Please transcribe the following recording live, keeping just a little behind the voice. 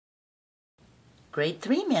Grade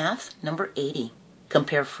 3 Math, number 80.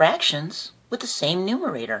 Compare fractions with the same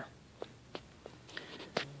numerator.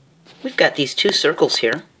 We've got these two circles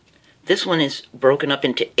here. This one is broken up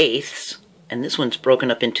into eighths, and this one's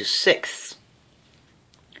broken up into sixths.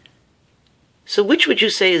 So which would you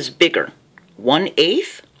say is bigger,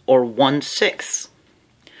 1/8 or 1/6?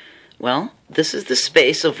 Well, this is the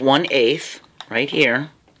space of 1/8 right here.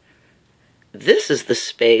 This is the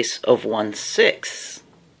space of 1/6.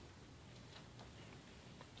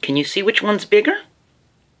 Can you see which one's bigger?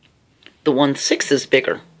 The 1/6 is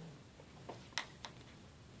bigger.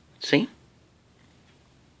 See?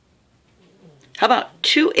 How about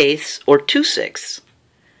 2/8 or 2/6?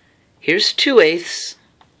 Here's 2/8.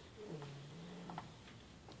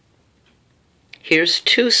 Here's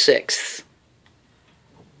 2/6.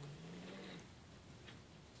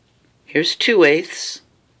 Here's 2/8.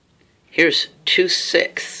 Here's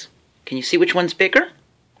 2/6. Can you see which one's bigger?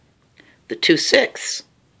 The 2/6.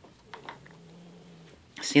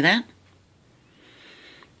 See that?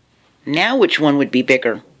 Now which one would be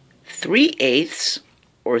bigger? 3/8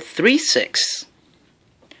 or 3/6?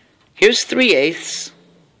 Here's 3/8.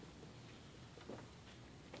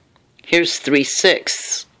 Here's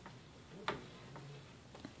 3/6.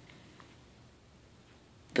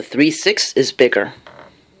 The 3/6 is bigger.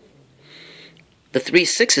 The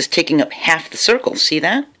 3/6 is taking up half the circle, see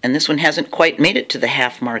that? And this one hasn't quite made it to the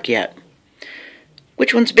half mark yet.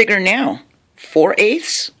 Which one's bigger now?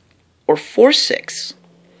 4/8 or 4/6?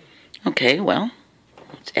 Okay, well,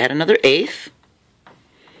 let's add another eighth.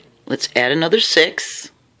 Let's add another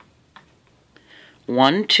 6.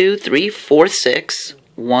 1, 2, 3, 4, 6.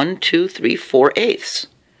 1, 2, 3, 4/8.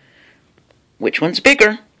 Which one's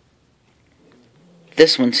bigger?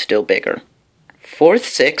 This one's still bigger.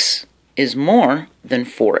 4/6 is more than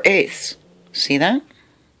 4/8. See that?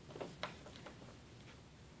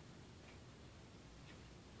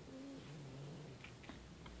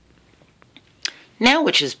 Now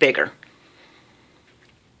which is bigger?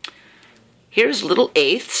 Here's little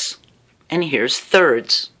eighths and here's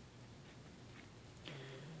thirds.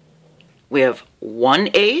 We have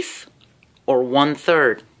 1/8 or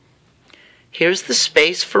 1/3. Here's the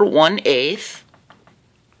space for 1/8.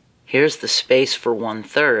 Here's the space for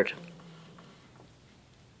 1/3.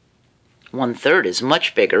 1/3 is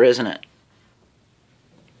much bigger, isn't it?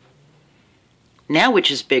 Now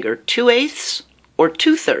which is bigger, 2/8 or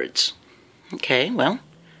 2/3? Okay, well,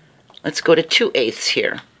 let's go to 2/8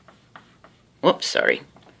 here. Whoops, sorry.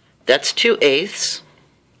 That's 2/8.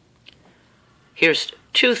 Here's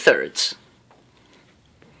 2/3.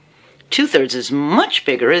 2/3 is much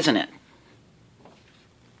bigger, isn't it?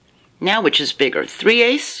 Now which is bigger,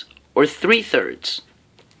 3/8 or 3/3?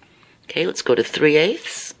 Okay, let's go to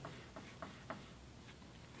 3/8.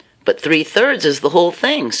 But 3/3 is the whole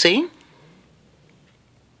thing, see?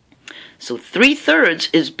 So 3/3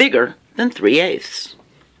 is bigger than 3/8.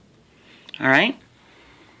 All right?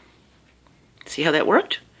 See how that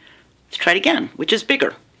worked? Let's try it again. Which is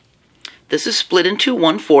bigger? This is split into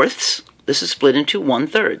 1/4. This is split into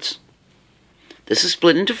 1/3. This is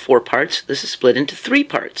split into 4 parts. This is split into 3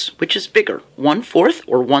 parts. Which is bigger, 1/4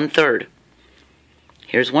 or 1/3?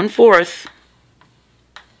 Here's 1/4.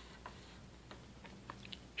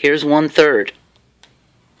 Here's 1/3.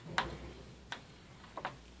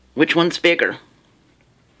 Which one's bigger?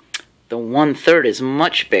 The 1/3 is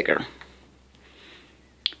much bigger.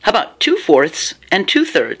 How about 2/4 and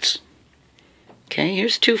 2/3? Okay,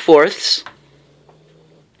 here's 2/4.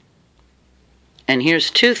 And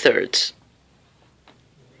here's 2/3.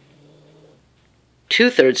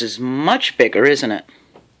 2/3 is much bigger, isn't it?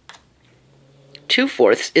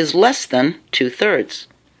 2/4 is less than 2/3.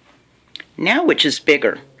 Now which is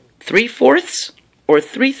bigger, 3/4 or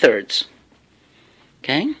 3/3?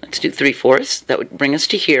 Okay, let's do 3/4. That would bring us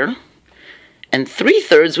to here. And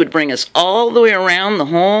 3/3 would bring us all the way around the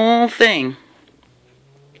whole thing.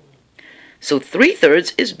 So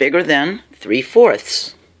 3/3 is bigger than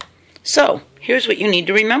 3/4. So here's what you need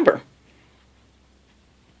to remember.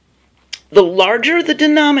 The larger the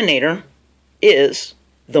denominator is,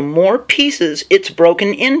 the more pieces it's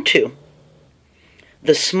broken into.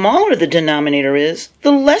 The smaller the denominator is,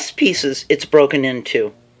 the less pieces it's broken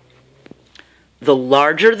into. The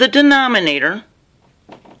larger the denominator,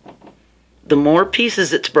 the more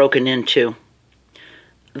pieces it's broken into.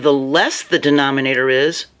 The less the denominator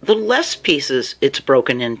is, the less pieces it's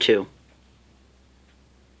broken into.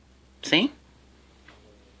 See?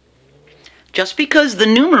 Just because the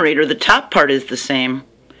numerator, the top part, is the same,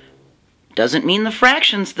 doesn't mean the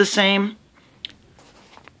fraction's the same.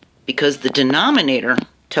 Because the denominator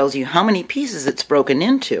tells you how many pieces it's broken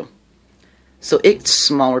into. So it's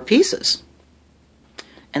smaller pieces.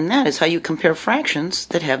 And that is how you compare fractions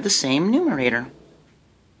that have the same numerator.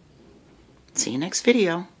 See you next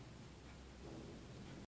video.